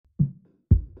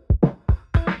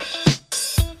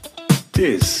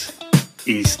This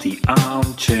is the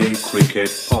Armchair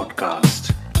Cricket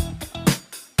Podcast.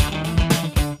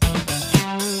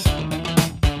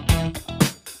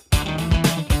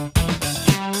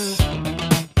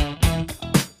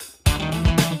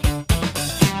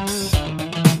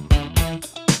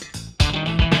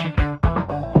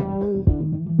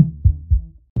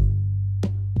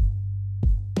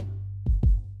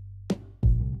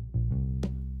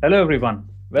 Hello, everyone.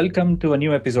 Welcome to a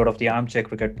new episode of the Armchair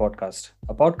Cricket Podcast,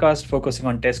 a podcast focusing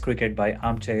on Test cricket by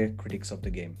armchair critics of the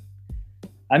game.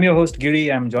 I'm your host, Giri.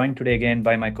 I'm joined today again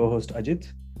by my co-host, Ajit.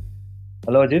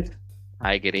 Hello, Ajit.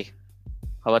 Hi, Giri.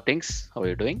 How are things? How are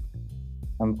you doing?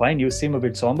 I'm fine. You seem a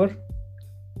bit somber.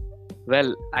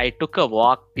 Well, I took a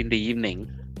walk in the evening.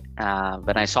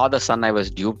 When I saw the sun, I was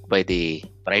duped by the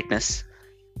brightness.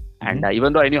 And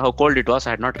even though I knew how cold it was,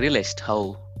 I had not realized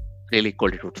how really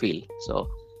cold it would feel. So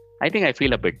I think I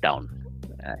feel a bit down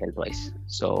health-wise.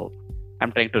 So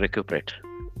I'm trying to recuperate.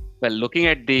 Well, looking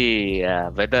at the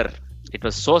weather, it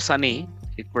was so sunny,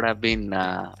 it would have been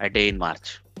a day in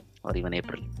March or even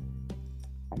April.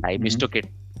 And I mistook it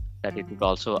that it would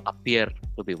also appear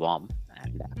to be warm.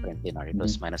 And apparently not. It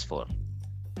was -4.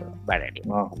 So bad idea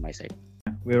on my side.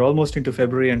 We're almost into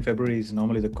February, and February is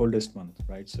normally the coldest month,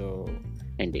 right? So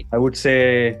Indeed. I would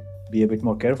say be a bit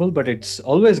more careful, but it's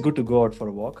always good to go out for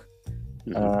a walk.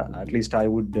 At least I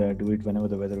would do it whenever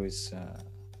the weather is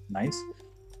nice.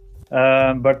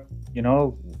 But, you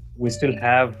know, we still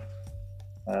have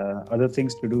other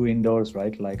things to do indoors,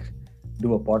 right? Like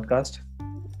do a podcast.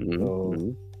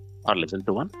 Or listen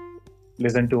to one.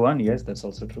 Listen to one. Yes, that's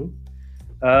also true.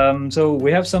 So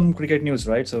we have some cricket news,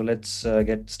 right? So let's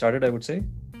get started, I would say.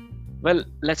 Well,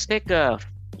 let's take a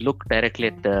look directly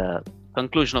at the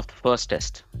conclusion of the first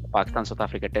test, the Pakistan-South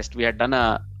Africa test. We had done a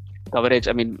coverage.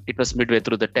 I mean, it was midway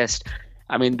through the test.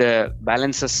 I mean, the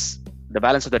balance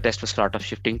of the test was sort of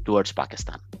shifting towards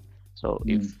Pakistan. So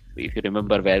if you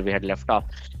remember where we had left off,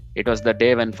 it was the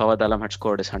day when Fawad Alam had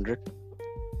scored his 100.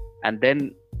 And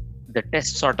then the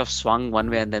test sort of swung one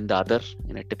way and then the other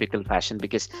in a typical fashion,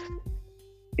 because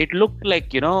it looked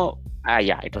like, it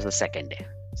was the second day.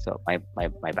 So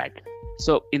my bad.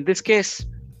 So in this case,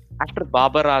 after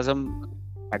Babar Azam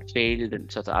had failed, and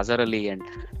so Azhar Ali and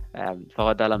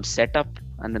Fawad Alam set up,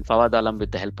 and then Fawad Alam,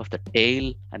 with the help of the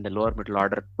tail and the lower middle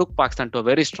order, took Pakistan to a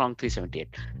very strong 378.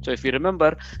 So if you remember,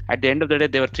 at the end of the day,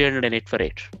 they were 308 for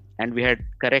 8. And we had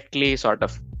correctly sort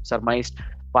of surmised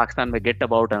Pakistan may get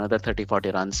about another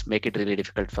 30-40 runs, make it really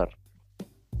difficult for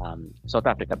South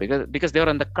Africa, because they were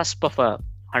on the cusp of a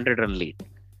 100-run lead.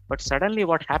 But suddenly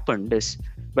what happened is,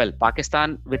 well,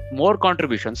 Pakistan with more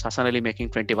contributions, Hassan Ali making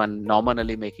 21, Norman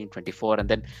Ali making 24, and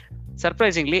then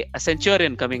surprisingly, a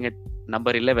centurion coming at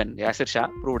number 11, Yasir Shah,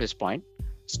 proved his point,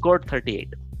 scored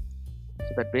 38.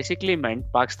 So that basically meant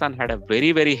Pakistan had a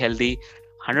very, very healthy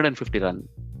 150-run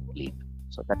lead.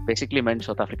 So that basically meant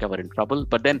South Africa were in trouble.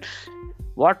 But then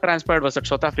what transpired was that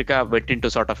South Africa went into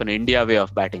sort of an India way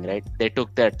of batting, right? They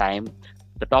took their time.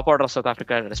 The top order of South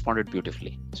Africa responded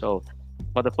beautifully. So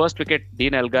for the first wicket,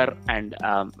 Dean Elgar and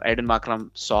Aiden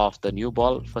Markram saw off the new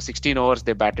ball. For 16 overs,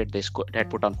 they batted. They had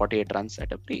put on 48 runs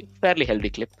at a fairly healthy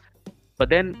clip. But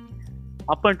then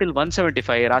up until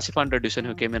 175, Rasifan Dusan,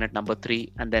 who came in at number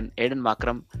 3, and then Aiden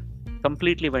Markram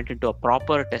completely went into a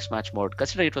proper test match mode.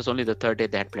 Considering it was only the third day,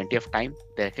 they had plenty of time.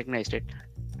 They recognized it.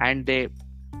 And they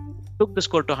took the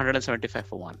score to 175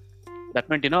 for 1. That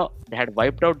meant, they had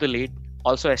wiped out the lead,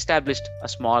 also established a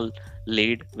small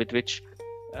lead with which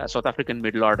South African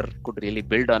middle order could really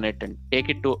build on it and take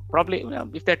it to probably,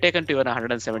 if they're taken to even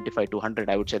 175 to 100,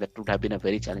 I would say that would have been a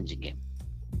very challenging game.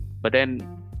 But then,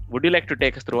 would you like to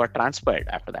take us through what transpired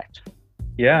after that?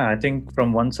 Yeah, I think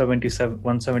from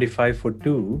 175 for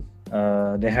 2,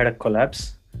 they had a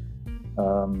collapse.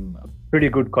 A pretty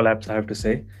good collapse, I have to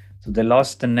say. So they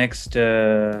lost the next,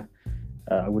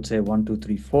 I would say 1, 2,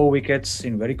 3, 4 wickets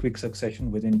in very quick succession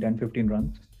within 10-15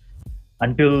 runs.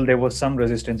 Until there was some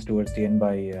resistance towards the end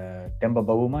by Temba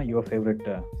Bavuma, your favorite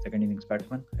second innings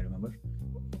batsman, I remember.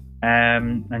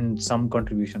 And some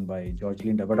contribution by George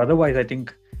Linda. But otherwise, I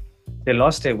think they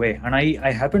lost their way. And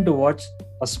I happened to watch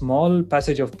a small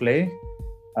passage of play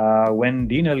when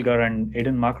Dean Elgar and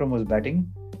Aiden Markram was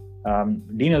batting.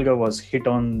 Dean Elgar was hit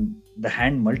on the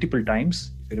hand multiple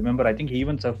times. If you remember, I think he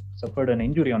even suffered an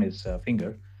injury on his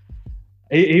finger.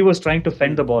 He was trying to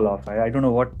fend the ball off. I don't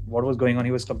know what was going on.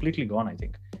 He was completely gone, I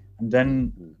think. And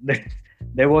then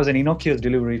there was an innocuous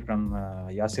delivery from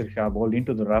Yasir Shah, balled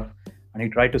into the rough, and he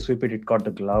tried to sweep it. It caught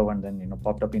the glove and then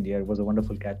popped up in the air. It was a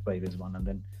wonderful catch by Rizwan. And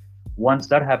then once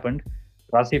that happened,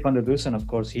 Rasif Dusan, of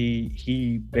course,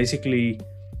 he basically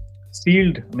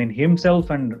sealed. I mean, himself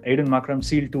and Aiden Markram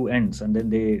sealed two ends, and then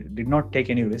they did not take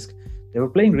any risk. They were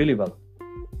playing really well.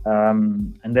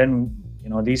 And then,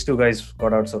 these two guys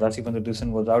got out. So Rassie van der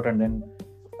Dussen was out, and then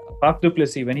Faf du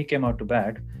Plessis, when he came out to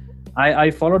bat,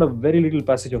 I followed a very little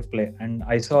passage of play, and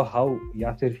I saw how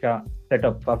Yasir Shah set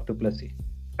up Faf du Plessis.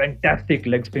 Fantastic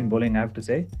leg spin bowling, I have to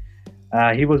say.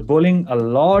 He was bowling a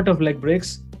lot of leg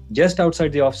breaks just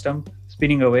outside the off stump,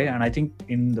 spinning away. And I think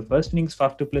in the first innings,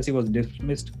 Faf du Plessis was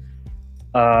dismissed,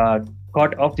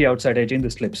 caught off the outside edge in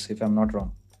the slips, if I'm not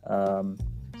wrong.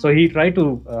 So he tried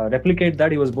to replicate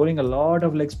that. He was bowling a lot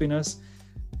of leg spinners.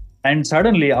 And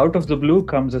suddenly, out of the blue,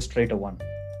 comes a straighter one.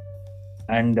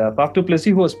 And Faf du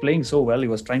Plessis, who was playing so well, he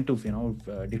was trying to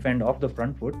defend off the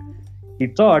front foot. He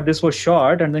thought this was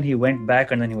short, and then he went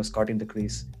back, and then he was caught in the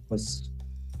crease. It was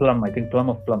plum, I think plum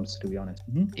of plums, to be honest.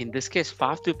 Mm-hmm. In this case,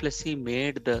 Faf du Plessis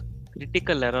made the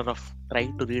critical error of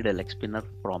trying to read a leg spinner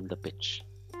from the pitch.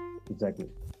 Exactly.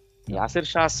 Yasir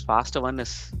Shah's faster one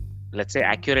is, let's say,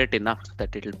 accurate enough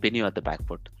that it will pin you at the back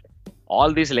foot.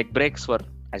 All these leg breaks were,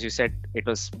 as you said, it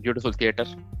was beautiful theatre,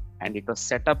 and it was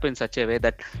set up in such a way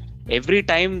that every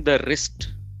time the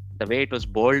wrist, the way it was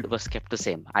bowled, was kept the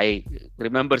same. I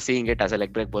remember seeing it as a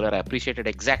leg break bowler. I appreciated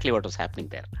exactly what was happening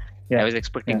there. I was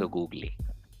expecting a googly,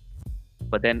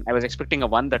 but then I was expecting a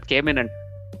one that came in and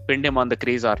pinned him on the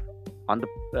crease or on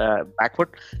the back foot.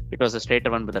 It was a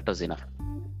straighter one, but that was enough.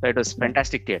 So it was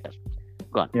fantastic theatre.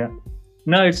 Go on. Yeah.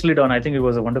 No, it slid on. I think it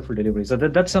was a wonderful delivery. So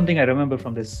that's something I remember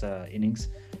from this innings.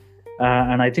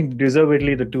 And I think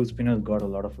deservedly the two spinners got a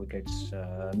lot of wickets.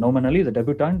 Nominally, the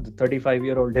debutant, the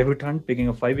 35-year-old debutant, picking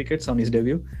up 5 wickets on his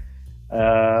debut.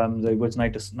 So it was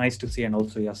nice to see. And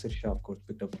also Yasir Shah, of course,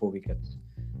 picked up 4 wickets.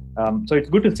 So it's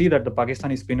good to see that the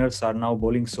Pakistani spinners are now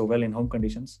bowling so well in home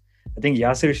conditions. I think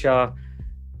Yasir Shah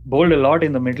bowled a lot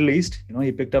in the Middle East.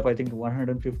 He picked up, I think,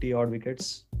 150 odd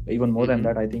wickets, even more than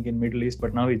that, I think, in Middle East.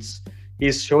 But now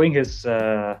he's showing his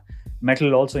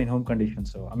mettle also in home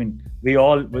conditions. So I mean,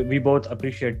 we both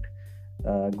appreciate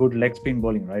good leg spin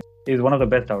bowling, right? He's one of the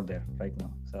best out there right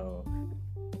now. So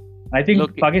I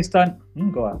think Pakistan.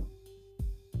 Go on.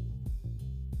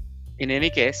 In any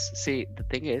case, see, the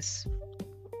thing is,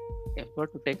 if I were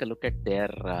to take a look at their,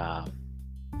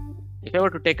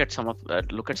 look at some of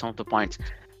the points,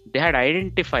 they had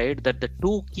identified that the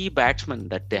two key batsmen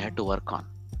that they had to work on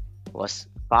was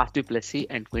Faf du Plessis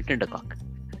and Quinton de Kock.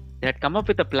 They had come up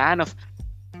with a plan of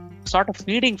sort of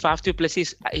feeding Faf du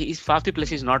Plessis. Faf du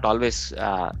Plessis is not always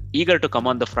eager to come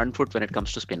on the front foot when it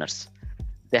comes to spinners.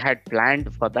 They had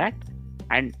planned for that,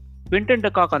 and Quinton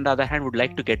de Kock, on the other hand, would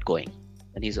like to get going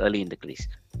when he's early in the crease.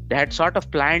 They had sort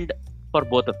of planned for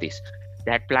both of these.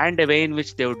 They had planned a way in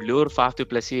which they would lure Faf du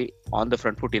Plessis on the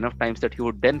front foot enough times that he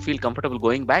would then feel comfortable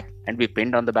going back and be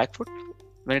pinned on the back foot.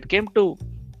 When it came to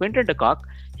Quinton de Kock,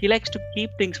 he likes to keep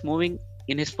things moving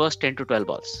in his first 10 to 12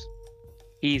 balls.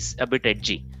 He's a bit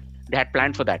edgy. They had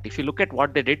planned for that. If you look at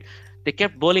what they did, they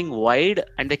kept bowling wide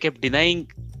and they kept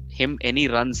denying him any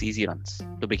runs, easy runs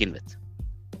to begin with.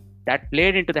 That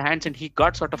played into the hands and he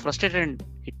got sort of frustrated and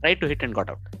he tried to hit and got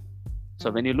out.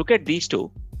 So when you look at these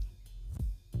two,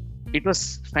 it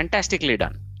was fantastically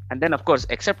done. And then, of course,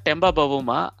 except Temba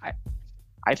Bavuma,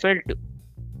 I felt,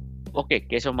 okay,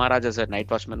 Keshav Maharaj as a night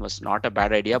watchman was not a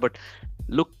bad idea, but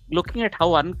looking at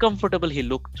how uncomfortable he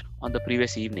looked on the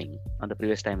previous evening, on the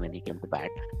previous time when he came to bat,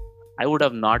 I would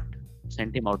have not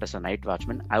sent him out as a night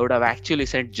watchman. I would have actually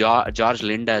sent George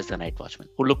Linda as the night watchman,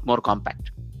 who looked more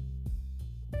compact.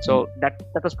 So that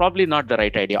was probably not the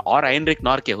right idea. Or Heinrich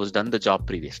Norke, who's done the job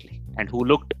previously and who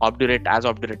looked obdurate as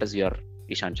your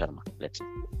Ishant Sharma, let's say.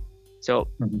 So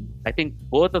I think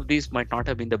both of these might not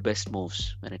have been the best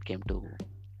moves when it came to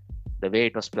the way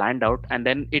it was planned out, and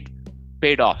then it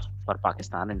paid off for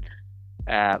Pakistan.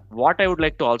 And what I would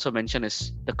like to also mention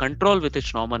is the control with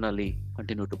which Norman Ali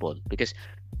continued to bowl, because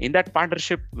in that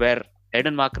partnership where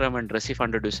Aiden Markram and Rassie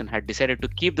van der Dussen had decided to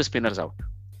keep the spinners out,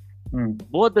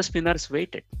 both the spinners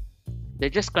waited. They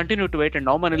just continued to wait, and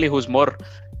Norman Ali, who's more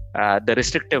the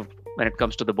restrictive when it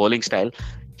comes to the bowling style,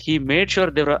 he made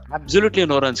sure there were absolutely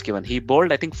no runs given. He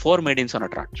bowled, I think, 4 maidens on a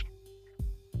trot.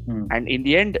 And in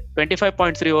the end,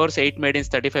 25.3 overs, 8 maidens,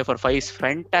 35 for 5 is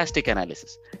fantastic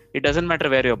analysis. It doesn't matter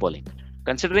where you're bowling.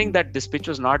 Considering that this pitch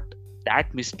was not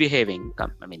that misbehaving,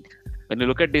 I mean, when you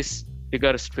look at this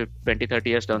figures 20, 30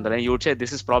 years down the line, you would say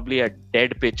this is probably a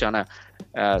dead pitch on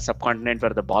a subcontinent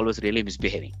where the ball was really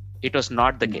misbehaving. It was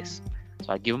not the case.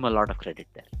 So I give him a lot of credit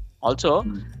there. Also,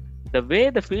 the way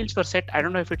the fields were set, I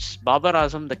don't know if it's Babar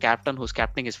Azam, the captain, who's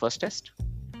captaining his first test,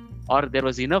 or there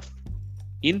was enough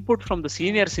input from the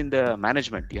seniors in the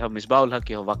management. You have Misbah-ul Haq,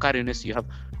 you have Waqar Younis, you have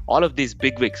all of these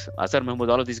big wigs, Azhar Mahmood,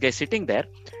 all of these guys sitting there.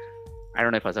 I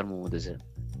don't know if Azhar Mahmood is a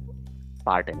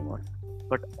part anymore.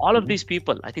 But all of these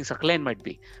people, I think Sakhain might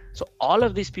be. So all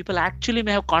of these people actually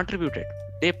may have contributed.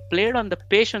 They played on the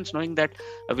patience, knowing that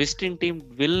a visiting team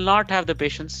will not have the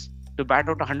patience to bat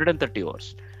out 130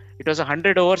 overs. It was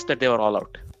 100 overs that they were all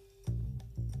out.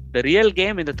 The real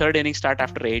game in the third inning start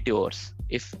after 80 overs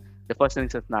if the first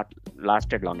innings has not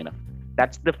lasted long enough.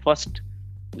 That's the first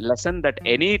lesson that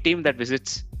any team that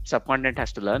visits subcontinent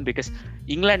has to learn, because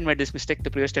England made this mistake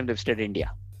the previous time they visited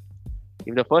India.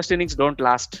 If the first innings don't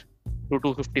last to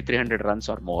 250, 300 runs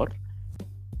or more,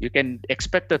 you can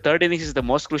expect the third innings is the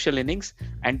most crucial innings,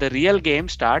 and the real game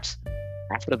starts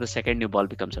after the second new ball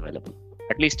becomes available.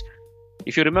 At least,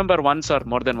 if you remember, once or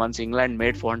more than once, England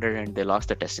made 400 and they lost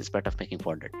the test in spite of making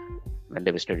 400 when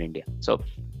they visited India. So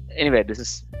anyway, this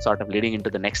is sort of leading into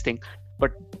the next thing.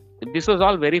 But this was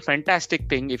all very fantastic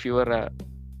thing if you were a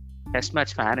test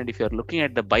match fan and if you're looking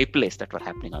at the byplays that were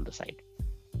happening on the side.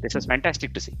 This was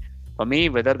fantastic to see. For me,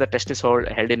 whether the test is held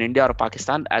in India or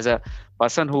Pakistan, as a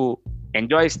person who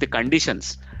enjoys the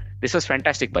conditions, this was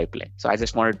fantastic byplay. So I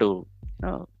just wanted to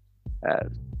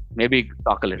maybe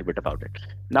talk a little bit about it.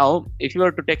 Now, if you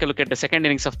were to take a look at the second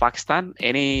innings of Pakistan,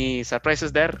 any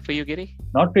surprises there for you, Giri?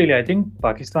 Not really. I think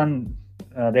Pakistan,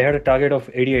 they had a target of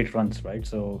 88 runs, right?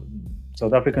 So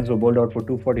South Africans were bowled out for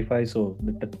 245. So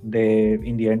they,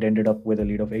 in the end, ended up with a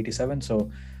lead of 87. So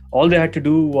all they had to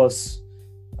do was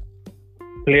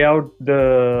play out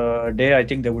the day. I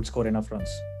think they would score enough runs.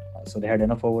 So they had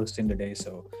enough overs in the day.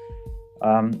 So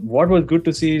what was good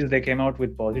to see is they came out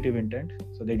with positive intent.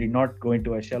 So they did not go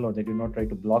into a shell or they did not try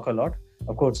to block a lot.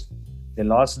 Of course, they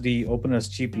lost the openers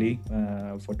cheaply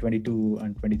for 22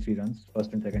 and 23 runs,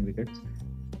 first and second wickets.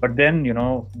 But then,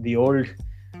 the old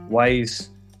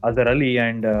wise Azhar Ali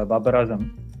and Babar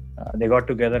Azam, they got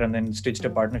together and then stitched a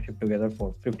partnership together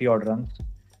for 50 odd runs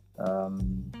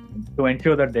to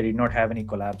ensure that they did not have any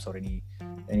collapse or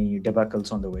any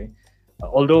debacles on the way.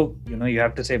 Although, you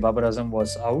have to say Babar Azam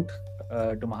was out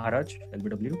to Maharaj,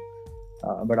 LBW.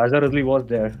 But Azhar Ali was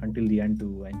there until the end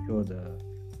to ensure the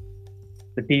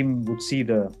team would see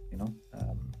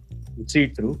would see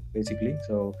it through, basically.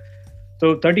 So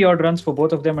 30 odd runs for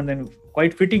both of them, and then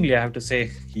quite fittingly, I have to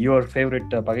say, your favorite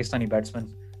Pakistani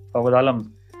batsman, Fawad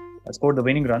Alam, scored the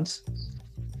winning runs.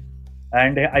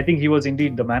 And I think he was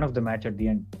indeed the man of the match at the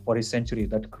end for his century.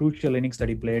 That crucial innings that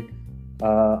he played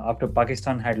after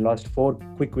Pakistan had lost 4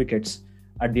 quick wickets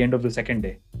at the end of the second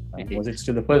day. Was it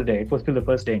still the first day? It was still the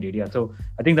first day indeed, yeah. So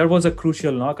I think that was a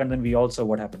crucial knock, and then we all saw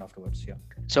what happened afterwards, yeah.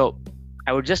 So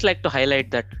I would just like to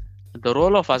highlight that the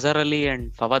role of Azhar Ali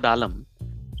and Fawad Alam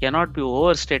cannot be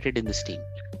overstated in this team.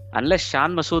 Unless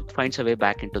Shan Masood finds a way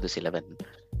back into this 11.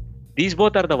 These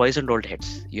both are the wise and old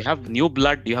heads. You have new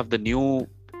blood, you have the new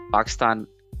Pakistan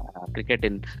cricket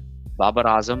in Babar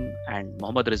Azam and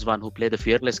Mohammad Rizwan, who play the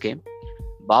fearless game.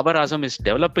 Babar Azam is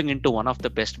developing into one of the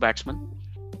best batsmen.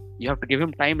 You have to give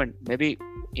him time, and maybe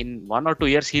in 1 or 2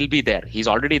 years he'll be there. He's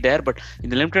already there, but in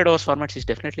the limited overs formats he's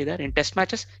definitely there. In test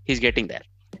matches he's getting there.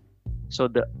 So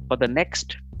for the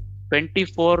next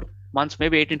 24 months,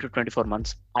 maybe 18 to 24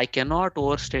 months, I cannot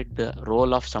overstate the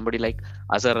role of somebody like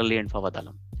Azhar Ali and Fawad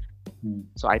Alam.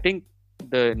 So I think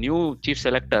the new chief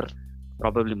selector,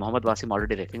 probably Mohammad Wasim,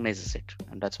 already recognizes it,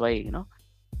 and that's why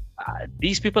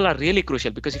these people are really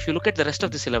crucial. Because if you look at the rest of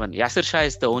this 11, Yasir Shah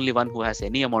is the only one who has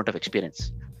any amount of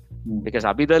experience. Because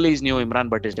Abid Ali is new, Imran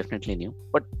Butt is definitely new,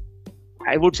 but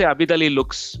I would say Abid Ali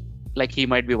looks like he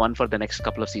might be one for the next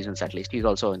couple of seasons at least. He's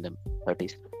also in the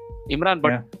 30s. Imran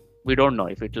Butt, we don't know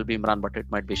if it will be Imran Butt, it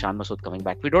might be Shan Masood coming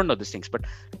back. We don't know these things, but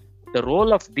the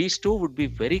role of these two would be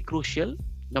very crucial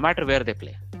no matter where they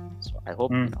play. So I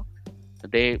hope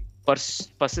they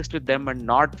persist with them and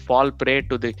not fall prey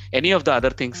to any of the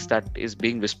other things that is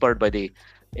being whispered by the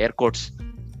air quotes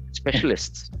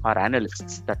specialists or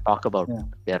analysts that talk about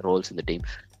their roles in the team.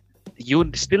 You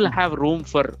still have room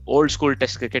for old school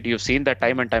test cricket. You've seen that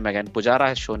time and time again. Pujara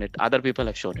has shown it, other people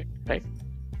have shown it, right?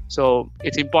 So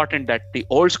it's important that the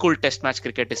old school test match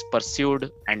cricket is pursued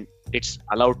and it's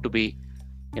allowed to be,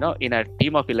 in a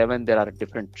team of 11, there are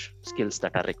different skills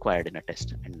that are required in a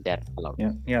test, and they're allowed.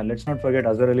 Yeah. Let's not forget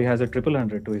Azhar Ali has a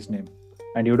 100 to his name,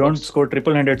 and you don't score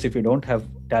 100s if you don't have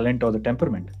talent or the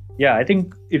temperament. Yeah, I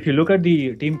think if you look at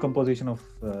the team composition of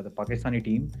the Pakistani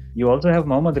team, you also have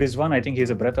Mohammad Rizwan. I think he's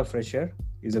a breath of fresh air.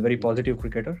 He's a very positive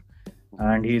cricketer,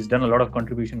 and he's done a lot of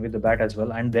contribution with the bat as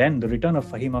well. And then the return of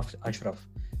Fahim Ashraf.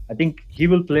 I think he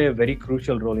will play a very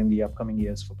crucial role in the upcoming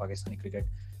years for Pakistani cricket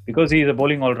because he is a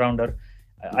bowling all-rounder.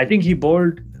 I think he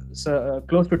bowled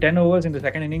close to 10 overs in the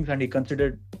second innings and he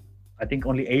considered, I think,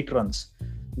 only 8 runs.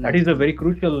 That is a very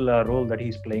crucial role that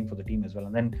he's playing for the team as well.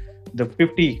 And then the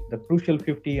crucial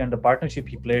 50 and the partnership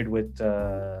he played with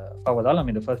Fawad Alam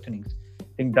in the first innings, I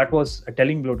think that was a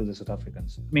telling blow to the South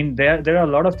Africans. I mean, there are a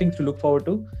lot of things to look forward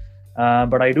to,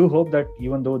 but I do hope that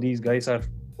even though these guys are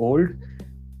old,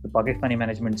 the Pakistani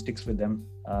management sticks with them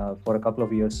for a couple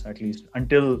of years at least,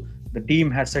 until the team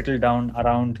has settled down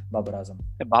around Babar Azam.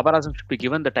 Babar Azam should be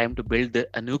given the time to build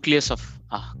a nucleus of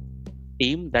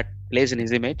team that plays in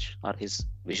his image or his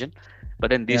vision.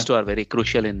 But then these two are very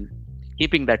crucial in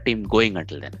keeping that team going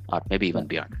until then, or maybe even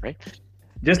beyond, right?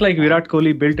 Just like Virat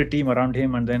Kohli built a team around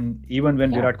him, and then even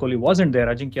when Virat Kohli wasn't there,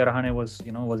 Ajinkya Rahane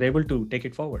was able to take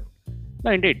it forward.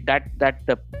 No, indeed, that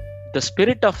the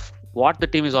spirit of what the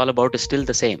team is all about is still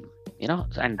the same,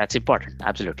 and that's important,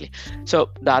 absolutely. So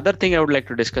the other thing I would like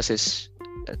to discuss is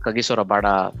Kagiso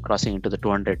Rabada crossing into the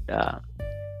 200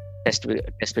 test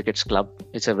wickets club.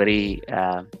 It's a very,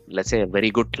 let's say, a very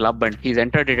good club, and he's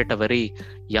entered it at a very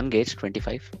young age,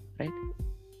 25, right?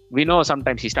 We know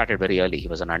sometimes he started very early. He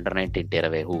was an under-19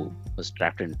 tearaway who was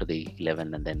drafted into the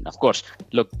 11, and then, of course,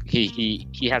 look, he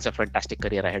has a fantastic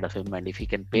career ahead of him, and if he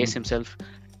can pace himself,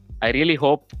 I really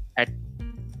hope at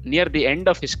near the end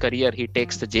of his career he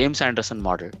takes the James Anderson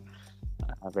model,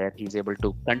 where he's able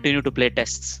to continue to play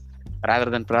tests rather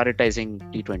than prioritizing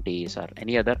T20s or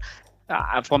any other.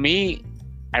 For me,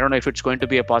 I don't know if it's going to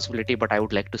be a possibility, but I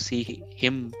would like to see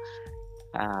him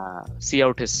see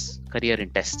out his career in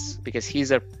tests, because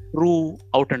he's a true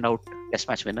out and out test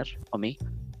match winner for me.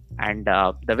 And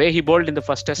the way he bowled in the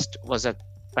first test was a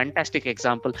fantastic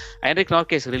example. Henrik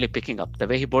Norke is really picking up. The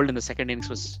way he bowled in the second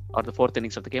innings or the fourth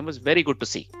innings of the game was very good to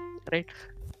see, right?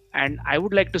 And I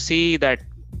would like to see that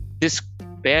this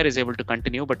pair is able to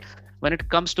continue. But when it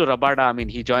comes to Rabada, I mean,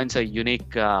 he joins a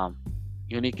unique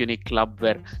club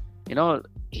where,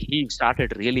 he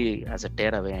started really as a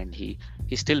tearaway, and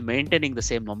he's still maintaining the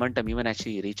same momentum even as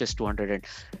he reaches 200. And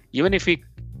even if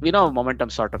momentum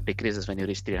sort of decreases when you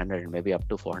reach 300 and maybe up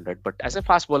to 400. But as a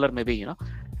fast bowler, maybe,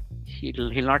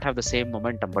 he'll not have the same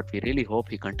momentum, but we really hope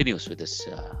he continues with this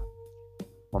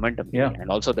momentum and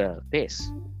also the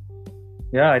pace.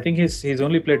 Yeah, I think he's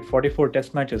only played 44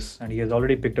 test matches, and he has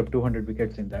already picked up 200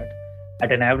 wickets in that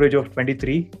at an average of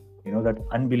 23. That's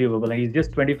unbelievable. And he's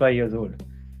just 25 years old.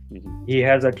 Mm-hmm. He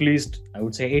has at least, I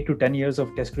would say, 8 to 10 years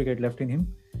of test cricket left in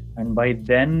him. And by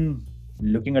then,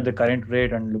 looking at the current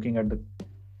rate and looking at the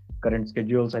current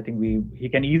schedules, I think he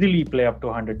can easily play up to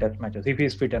 100 test matches if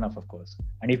he's fit enough, of course.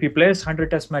 And if he plays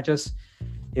 100 test matches,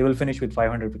 he will finish with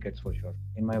 500 wickets for sure.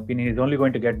 In my opinion, he's only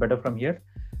going to get better from here.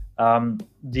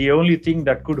 The only thing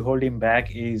that could hold him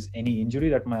back is any injury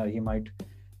that he might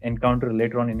encounter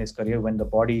later on in his career, when the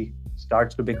body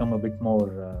starts to become a bit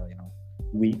more,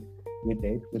 weak with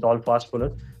age, with all fast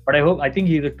bowlers. But I think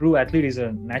he's a true athlete. He's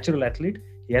a natural athlete.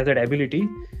 He has that ability,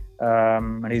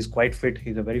 and he's quite fit.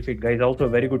 He's a very fit guy. He's also a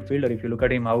very good fielder. If you look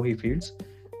at him, how he fields.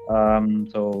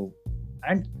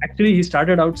 And actually, he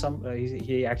started out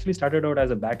he actually started out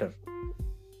as a batter,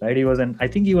 right? I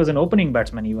think he was an opening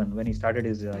batsman even when he started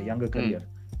his younger career.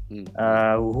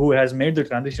 Who has made the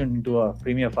transition into a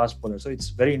premier fast bowler. So it's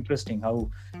very interesting how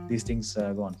these things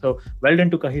go on. So well done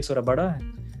to Kagiso Rabada.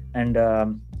 And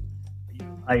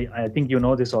I think you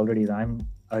know this already. I'm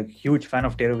a huge fan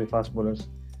of tearaway fast bowlers.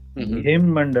 Mm-hmm.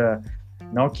 Him and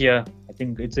Nokia, I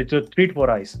think it's a treat for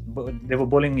eyes. They were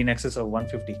bowling in excess of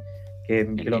 150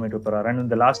 km per hour. And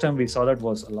the last time we saw that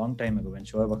was a long time ago when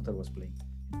Shoaib Akhtar was playing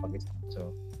in Pakistan.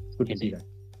 So it's good to see that.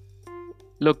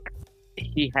 Look,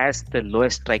 he has the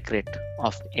lowest strike rate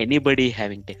of anybody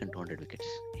having taken 200 wickets.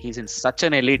 He's in such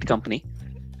an elite company,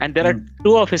 and there are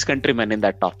two of his countrymen in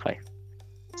that top 5.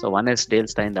 So one is Dale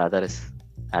Steyn, the other is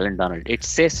Alan Donald. It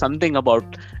says something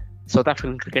about South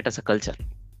African cricket as a culture,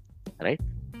 right?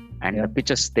 And the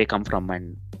pitches they come from,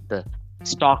 and the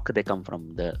stock they come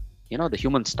from, the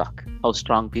human stock, how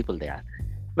strong people they are.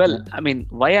 Well, I mean,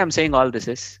 why I'm saying all this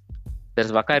is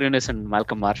there's Waqar Younis and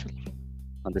Malcolm Marshall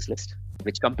on this list,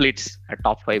 which completes a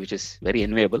top 5, which is very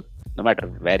enviable, no matter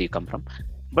where you come from.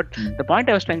 But the point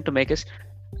I was trying to make is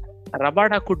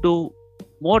Rabada could do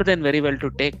more than very well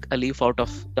to take a leaf out of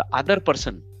the other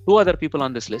person, 2 other people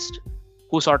on this list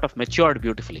who sort of matured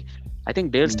beautifully. I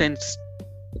think Dale Steyn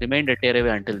remained a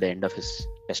tearaway until the end of his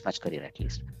test match career at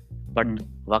least. But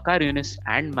Waqar Younis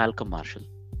and Malcolm Marshall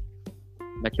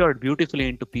matured beautifully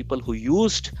into people who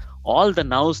used all the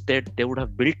nows that they would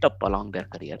have built up along their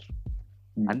career.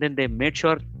 And then they made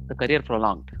sure the career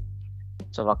prolonged.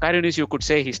 So Waqar Younis, you could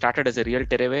say he started as a real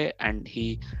tearaway, and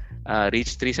he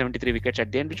reached 373 wickets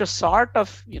at the end, which was sort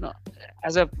of,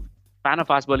 as a fan of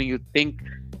fast bowling, you think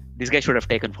this guy should have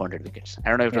taken 400 wickets. I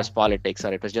don't know if it was politics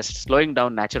or it was just slowing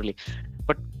down naturally.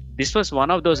 But this was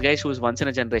one of those guys who was once in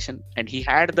a generation, and he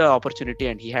had the opportunity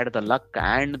and he had the luck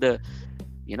and the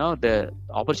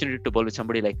opportunity to bowl with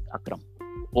somebody like Akram.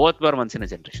 Both were once in a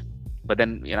generation. But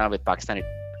then, with Pakistan,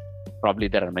 probably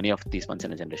there are many of these once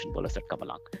in a generation bowlers that come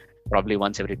along. Probably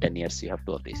once every 10 years you have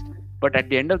two of these. But at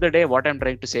the end of the day, what I'm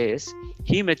trying to say is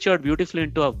he matured beautifully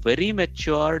into a very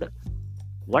matured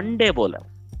one-day bowler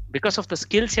because of the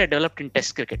skills he had developed in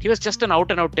Test cricket. He was just an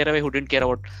out-and-out tearaway who didn't care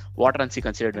about what runs he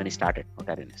considered when he started.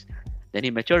 Then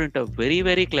he matured into a very,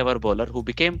 very clever bowler who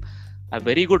became a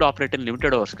very good operator in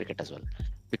limited overs cricket as well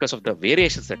because of the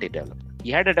variations that he developed.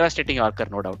 He had a devastating Yorker,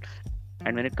 no doubt.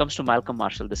 And when it comes to Malcolm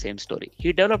Marshall, the same story.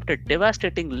 He developed a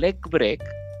devastating leg break.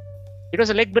 It was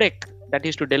a leg break that he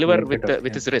used to deliver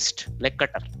with his wrist. Leg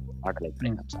cutter, not a leg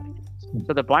break. I'm sorry.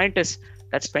 So the point is,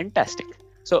 that's fantastic.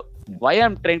 So why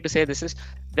I'm trying to say this is,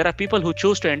 there are people who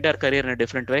choose to end their career in a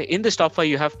different way. In this top 5,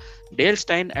 you have Dale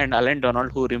Steyn and Alan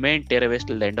Donald, who remained tearaways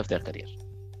till the end of their career.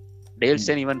 Dale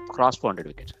Steyn even crossed 400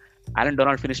 wickets. Alan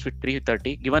Donald finished with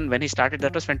 330. Given when he started,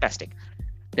 that was fantastic.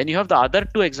 Then you have the other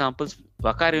two examples,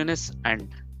 Waqar Younis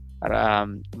and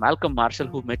Malcolm Marshall,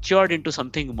 who matured into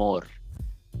something more.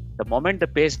 The moment the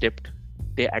pace dipped,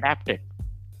 they adapted.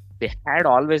 They had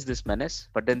always this menace,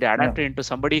 but then they adapted into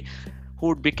somebody who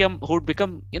would become,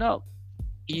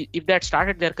 if they had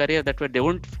started their career that way, they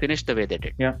wouldn't finish the way they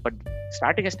did. Yeah. But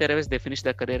starting as tearaways, they finished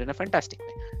their career in a fantastic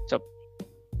way. So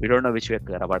we don't know which way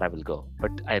Rabada will go,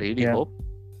 but I really hope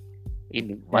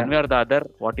in one way or the other,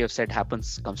 what you have said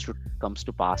comes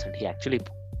to pass, and he actually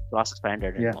crosses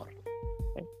 500 and more.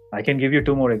 Right? I can give you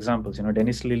two more examples.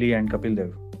 Dennis Lillee and Kapil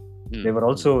Dev. They were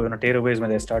also tearaways when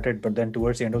they started, but then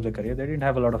towards the end of the career, they didn't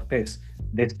have a lot of pace.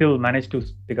 They still managed to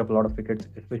pick up a lot of wickets,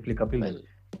 especially Kapil Dev,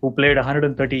 who played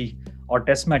 130 odd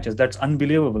test matches. That's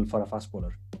unbelievable for a fast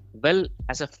bowler. Well,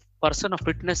 as a person of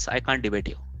fitness, I can't debate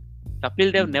you.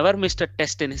 Kapil Dev never missed a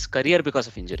test in his career because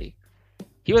of injury.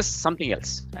 He was something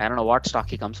else. I don't know what stock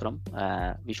he comes from.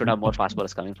 We should have more fast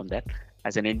bowlers coming from there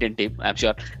as an Indian team, I'm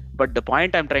sure. But the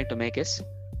point I'm trying to make is,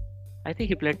 I think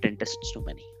he played 10 tests too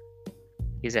many.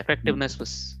 His effectiveness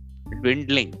was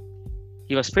dwindling.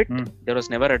 He was fit. There was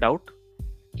never a doubt.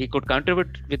 He could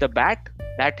contribute with a bat.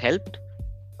 That helped.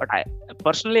 But I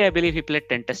believe he played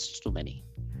 10 tests too many.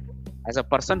 As a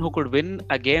person who could win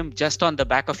a game just on the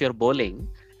back of your bowling,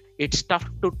 it's tough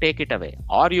to take it away.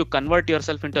 Or you convert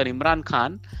yourself into an Imran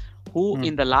Khan, who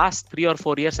in the last 3 or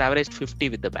 4 years averaged 50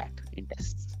 with the bat in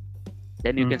tests.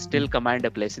 Then you can still command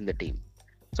a place in the team.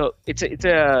 So it's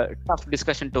a tough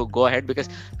discussion to go ahead, because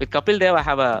with Kapil Dev I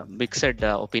have a mixed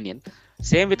opinion.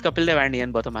 Same with Kapil Dev and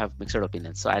Ian Botham, I have mixed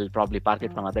opinions. So I'll probably park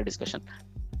it from other discussion,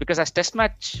 because as test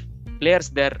match players,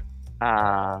 their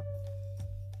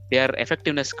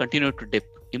effectiveness continued to dip.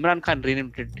 Imran Khan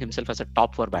reinvented himself as a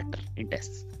top 4 batter in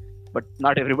tests, but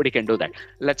not everybody can do that.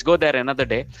 Let's go there another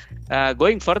day.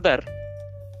 Going further,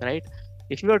 right?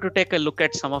 If you were to take a look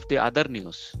at some of the other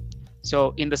news,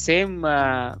 so in the same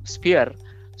sphere,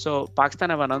 so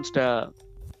Pakistan have announced a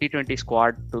T20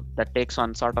 squad that takes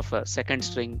on sort of a second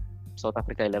string South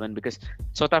Africa 11, because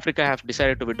South Africa have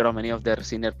decided to withdraw many of their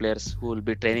senior players who will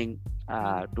be training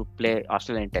to play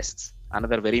Australian tests.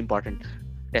 Another very important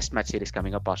test match series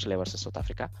coming up, Australia versus South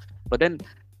Africa. But then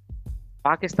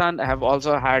Pakistan have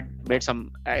also made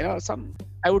some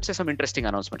interesting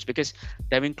announcements, because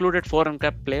they have included 4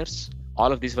 uncapped players.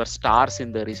 All of these were stars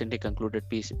in the recently concluded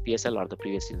PSL or the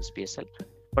previous season's PSL.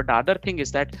 But the other thing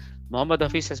is that Mohammad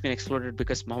Hafiz has been excluded,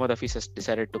 because Mohammad Hafiz has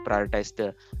decided to prioritize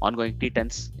the ongoing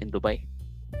T10s in Dubai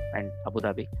and Abu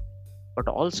Dhabi. But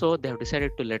also they have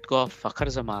decided to let go of Fakhar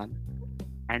Zaman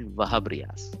and Wahab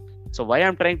Riaz. So why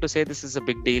I'm trying to say this is a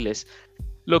big deal is,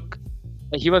 look,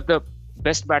 he was the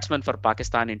best batsman for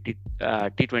Pakistan in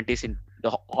T20s in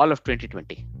all of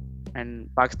 2020. And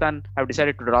Pakistan have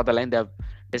decided to draw the line. They have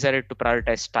decided to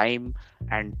prioritize time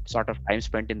and sort of time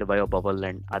spent in the bio bubble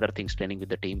and other things, training with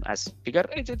the team as figure.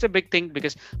 It's a big thing,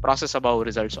 because process above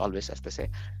results always, as they say.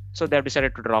 So they have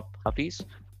decided to drop Hafiz.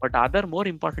 But the other more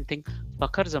important thing,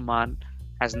 Fakhar Zaman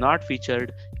has not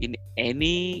featured in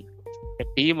any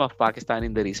team of Pakistan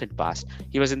in the recent past.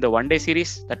 He was in the one-day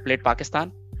series that played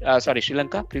Sri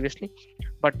Lanka previously.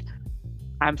 But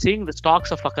I'm seeing the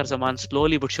stocks of Fakhar Zaman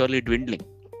slowly but surely dwindling.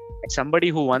 Somebody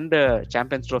who won the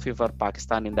Champions Trophy for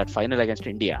Pakistan in that final against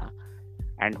India,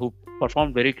 and who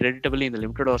performed very creditably in the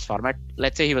limited overs format.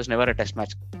 Let's say he was never a test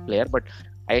match player, but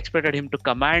I expected him to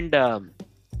command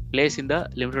place in the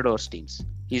limited overs teams.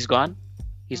 He's gone.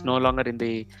 He's no longer in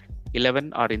the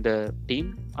 11 or in the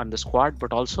team, on the squad,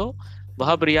 but also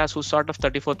Wahab Riaz, who's sort of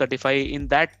 34-35 in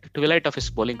that twilight of his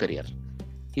bowling career.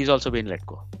 He's also been let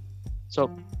go. So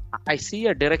I see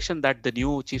a direction that the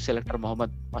new chief selector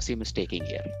Mohammad Wasim is taking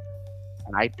here,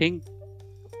 and I think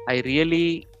I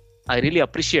really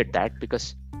appreciate that,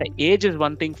 because the age is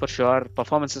one thing for sure.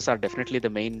 Performances are definitely the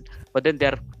main, but then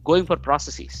they're going for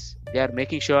processes. They are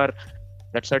making sure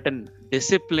that certain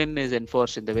discipline is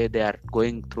enforced in the way they are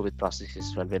going through with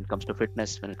processes. Well, when it comes to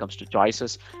fitness, when it comes to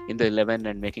choices in the 11,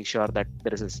 and making sure that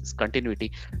there is a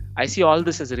continuity, I see all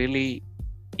this as really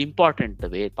important. The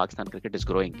way Pakistan cricket is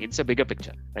growing, it's a bigger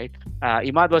picture, right?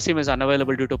 Imad Wasim is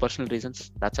unavailable due to personal reasons.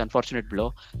 That's an unfortunate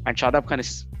blow, and Shadab Khan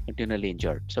is continually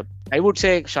injured. So I would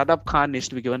say Shadab Khan needs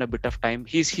to be given a bit of time.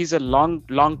 He's a long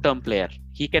term player.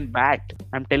 He can bat.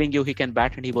 I'm telling you, he can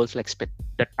bat, and he bowls like spin.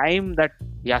 The time that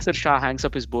Yasir Shah hangs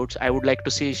up his boots, I would like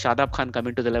to see Shadab Khan come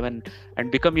into the 11 and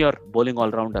become your bowling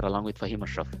all-rounder along with Fahim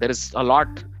Ashraf. There is a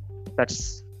lot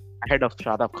that's ahead of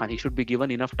Shadab Khan. He should be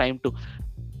given enough time to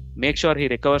make sure he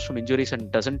recovers from injuries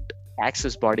and doesn't tax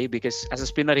his body, because as a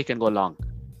spinner he can go long,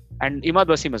 and Imad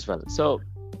Wasim as well. So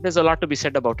there's a lot to be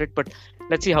said about it, but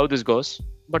let's see how this goes.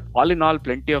 But all in all,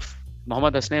 plenty of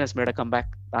Mohammad Hasnain has made a comeback,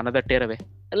 another tear away.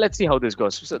 Let's see how this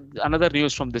goes. So another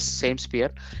news from this same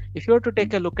sphere. If you were to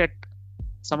take a look at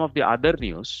some of the other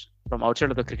news from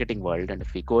outside of the cricketing world, and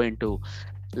if we go into,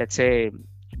 let's say,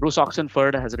 Bruce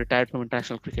Oxenford has retired from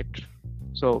international cricket.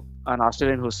 So an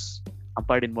Australian who's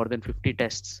umpired in more than 50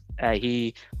 tests.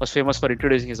 He was famous for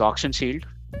introducing his auction shield.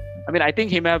 I mean, I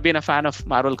think he may have been a fan of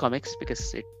Marvel Comics,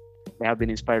 because it may have been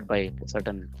inspired by a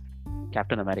certain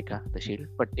Captain America, the shield.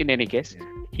 But in any case,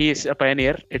 he is a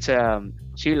pioneer. It's a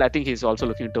shield. I think he's also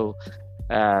looking to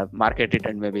market it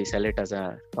and maybe sell it as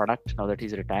a product now that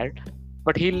he's retired.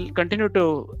 But he'll continue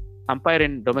to umpire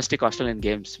in domestic Australian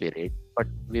games, we read. But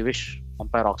we wish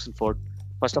umpire Oxenford,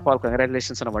 first of all,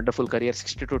 congratulations on a wonderful career,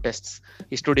 62 tests.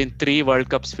 He stood in 3 World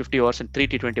Cups, 50 overs, and 3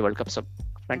 T20 World Cups. A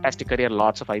fantastic career,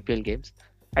 lots of IPL games.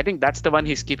 I think that's the one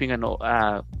he's keeping a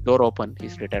door open.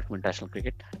 He's retired from international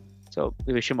cricket. So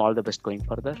we wish him all the best going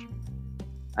further.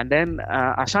 And then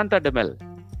Ashanta Demel,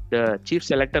 the chief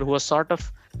selector, who was sort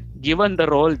of given the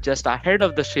role just ahead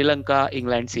of the Sri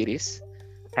Lanka-England series,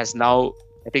 has now,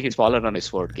 I think he's fallen on his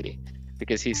sword, Giri,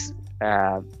 because he's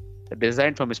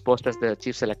resigned from his post as the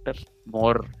chief selector.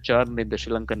 More churn in the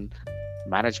Sri Lankan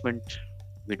management.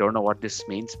 We don't know what this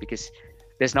means, because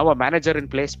there's now a manager in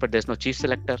place, but there's no chief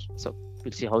selector. So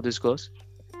we'll see how this goes.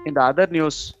 In the other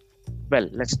news, well,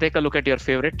 let's take a look at your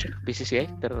favorite,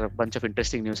 BCCI. There are a bunch of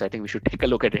interesting news. I think we should take a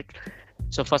look at it.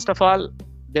 So first of all,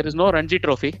 there is no Ranji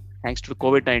Trophy thanks to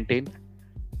COVID-19.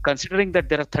 Considering that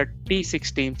there are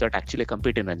 36 teams that actually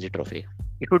compete in Ranji Trophy,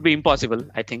 it would be impossible,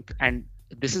 I think. And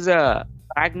this is a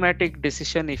pragmatic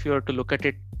decision if you were to look at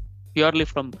it purely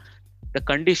from the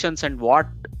conditions and what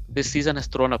this season has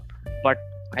thrown up. But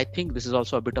I think this is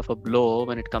also a bit of a blow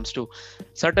when it comes to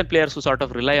certain players who sort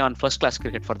of rely on first-class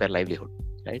cricket for their livelihood,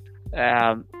 right?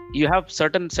 You have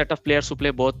certain set of players who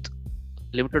play both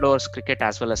limited overs cricket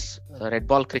as well as red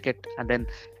ball cricket, and then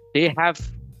they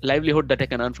have livelihood that they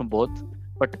can earn from both.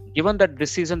 But given that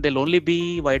this season there'll only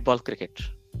be white ball cricket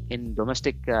in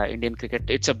domestic Indian cricket,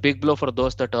 it's a big blow for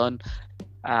those that earn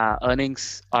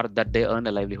earnings or that they earn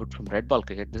a livelihood from red ball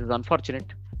cricket. This is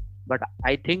unfortunate, but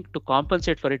I think to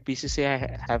compensate for it,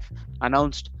 BCCI have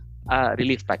announced a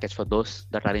relief package for those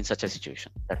that are in such a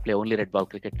situation, that play only red ball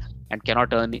cricket and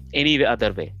cannot earn any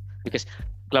other way, because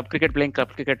club cricket, playing club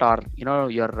cricket, or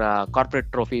your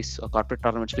corporate trophies or corporate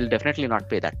tournaments will definitely not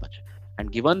pay that much.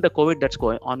 And given the COVID that's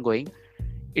ongoing,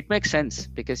 it makes sense,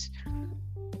 because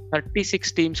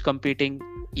 36 teams competing,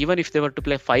 even if they were to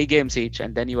play 5 games each,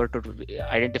 and then you were to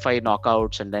identify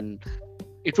knockouts, and then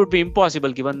it would be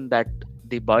impossible given that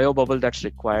the bio bubble that's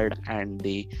required, and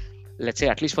the, let's say,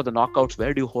 at least for the knockouts,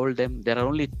 where do you hold them? There are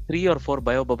only 3 or 4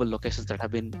 bio bubble locations that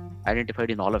have been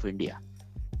identified in all of India.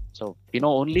 So,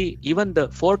 only even the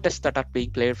 4 tests that are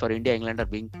being played for India, England are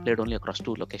being played only across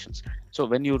 2 locations. So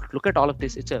when you look at all of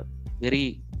this, it's a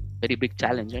very, very big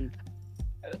challenge. And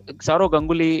Saurav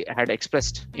Ganguly had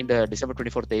expressed in the December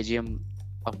 24th AGM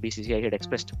of BCCI, he had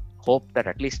expressed hope that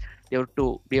at least they were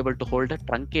to be able to hold a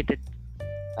truncated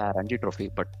Ranji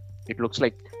Trophy, but it looks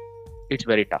like it's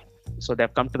very tough. So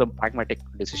they've come to the pragmatic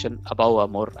decision above a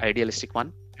more idealistic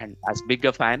one. And as big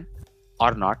a fan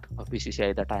or not of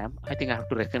BCCI that I am, I think I have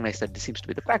to recognize that this seems to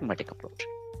be the pragmatic approach.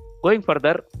 Going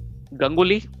further,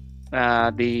 Ganguly,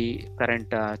 the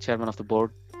current chairman of the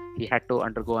board, he had to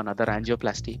undergo another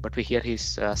angioplasty, but we hear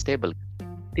he's stable.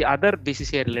 The other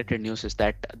BCCI related news is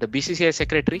that the BCCI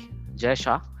secretary, Jay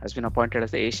Shah, has been appointed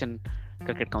as the Asian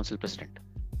Cricket Council president.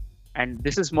 And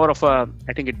this is more of a,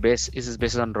 I think it is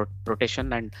based on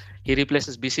rotation, and he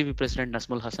replaces BCB president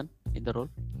Nazmul Hasan in the role.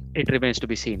 It remains to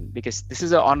be seen, because this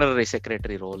is an honorary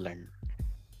secretary role, and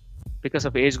because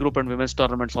of age group and women's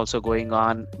tournaments also going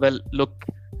on. Well, look,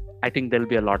 I think there'll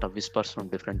be a lot of whispers from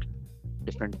different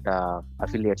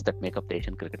affiliates that make up the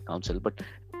Asian Cricket Council, but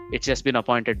it's just been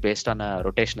appointed based on a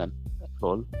rotational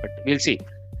role. But we'll see.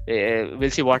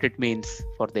 We'll see what it means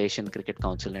for the Asian Cricket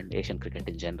Council and Asian cricket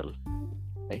in general.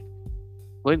 Right.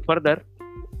 Going further,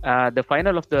 the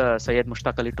final of the Syed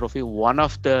Mushtaq Ali Trophy, one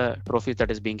of the trophies that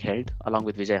is being held along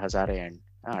with Vijay Hazare and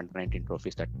under-19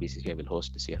 trophies that BCCI will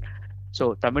host this year.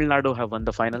 So Tamil Nadu have won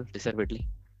the final deservedly.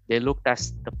 They looked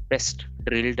as the best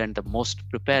drilled and the most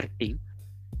prepared team.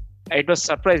 It was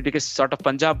surprised because sort of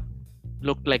Punjab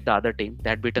looked like the other team. They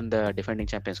had beaten the defending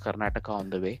champions Karnataka on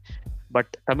the way.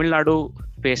 But Tamil Nadu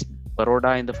faced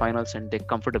Baroda in the finals and they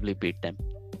comfortably beat them.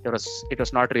 It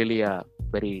was not really a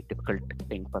very difficult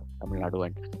thing for Tamil Nadu,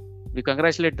 and we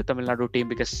congratulate the Tamil Nadu team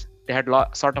because they had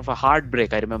sort of a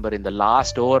heartbreak. I remember in the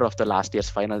last over of the last year's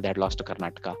final, they had lost to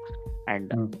Karnataka,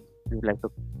 and we would like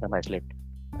to congratulate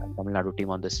Tamil Nadu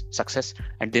team on this success.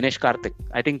 And Dinesh Karthik,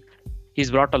 I think he's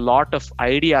brought a lot of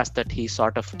ideas that he's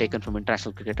sort of taken from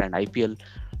international cricket and IPL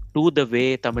to the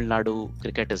way Tamil Nadu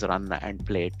cricket is run and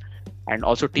played, and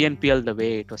also TNPL, the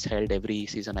way it was held every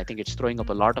season. I think it's throwing up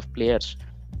a lot of players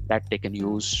that they can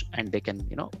use and they can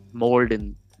mold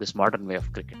in this modern way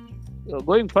of cricket.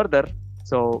 Going further,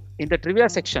 so in the trivia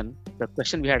section, the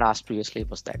question we had asked previously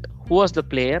was that who was the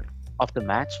player of the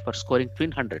match for scoring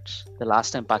twin hundreds the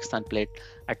last time Pakistan played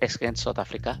a test against South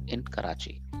Africa in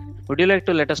Karachi? Would you like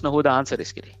to let us know who the answer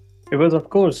is, Giri? It was, of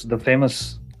course, the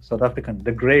famous South African,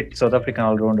 the great South African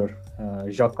all-rounder,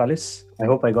 Jacques Kallis. I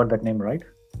hope I got that name right.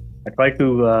 I tried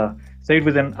to say it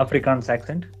with an Afrikaans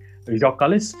accent. Jacques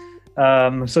Kallis.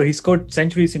 So he scored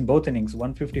centuries in both innings,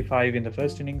 155 in the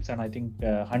first innings and I think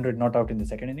 100 not out in the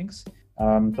second innings.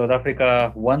 South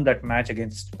Africa won that match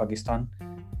against Pakistan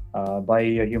by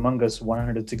a humongous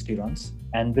 160 runs.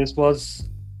 And this was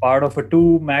part of a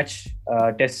two-match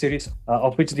test series,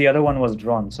 of which the other one was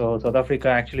drawn. So South Africa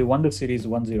actually won the series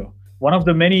 1-0. One of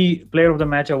the many Player of the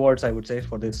Match awards, I would say,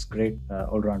 for this great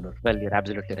all-rounder. Well, you're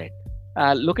absolutely right.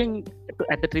 Looking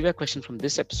at the trivia question from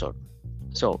this episode,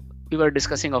 so we were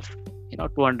discussing of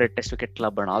 200 test wicket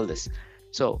club and all this.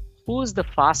 So who is the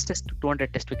fastest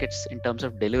 200 test wickets in terms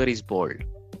of deliveries bowled?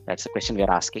 That's the question we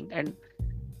are asking. And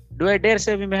do I dare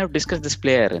say we may have discussed this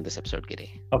player in this episode,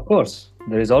 Giri? Of course.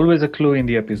 There is always a clue in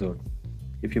the episode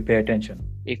if you pay attention.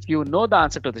 If you know the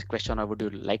answer to this question, or would you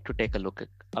like to take a look?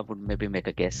 I would maybe make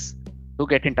a guess. Do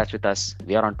get in touch with us.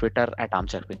 We are on Twitter at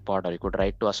armchaircricketpod, or you could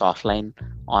write to us offline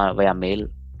via mail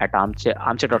at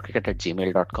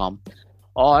armchair.cricket@gmail.com.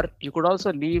 Or you could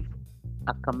also leave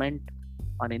a comment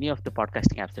on any of the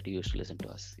podcasting apps that you use to listen to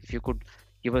us. If you could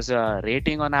give us a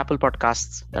rating on Apple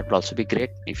Podcasts, that would also be great.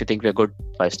 If you think we're good,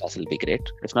 5 stars will be great.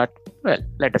 If not, well,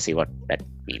 let us see what that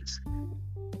means.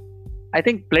 I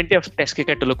think plenty of test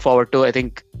cricket to look forward to. I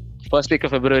think first week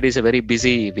of February is a very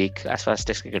busy week as far as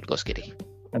test cricket goes, Giri.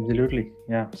 Absolutely.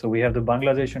 Yeah. So we have the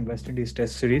Bangladesh and West Indies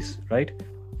test series, right?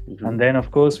 Mm-hmm. And then,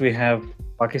 of course, we have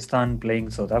Pakistan playing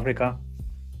South Africa.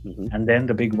 Mm-hmm. And then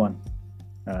the big one,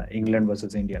 England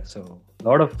versus India. So a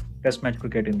lot of test match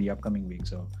cricket in the upcoming week.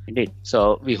 So indeed.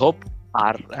 So we hope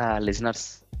our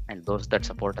listeners and those that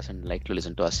support us and like to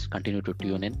listen to us continue to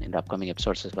tune in the upcoming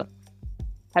episodes as well.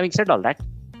 Having said all that,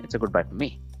 it's a goodbye from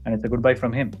me. And it's a goodbye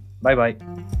from him. Bye-bye.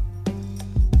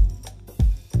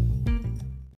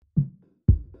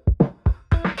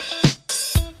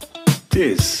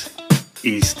 This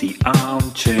is the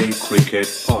Armchair Cricket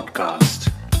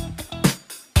Podcast.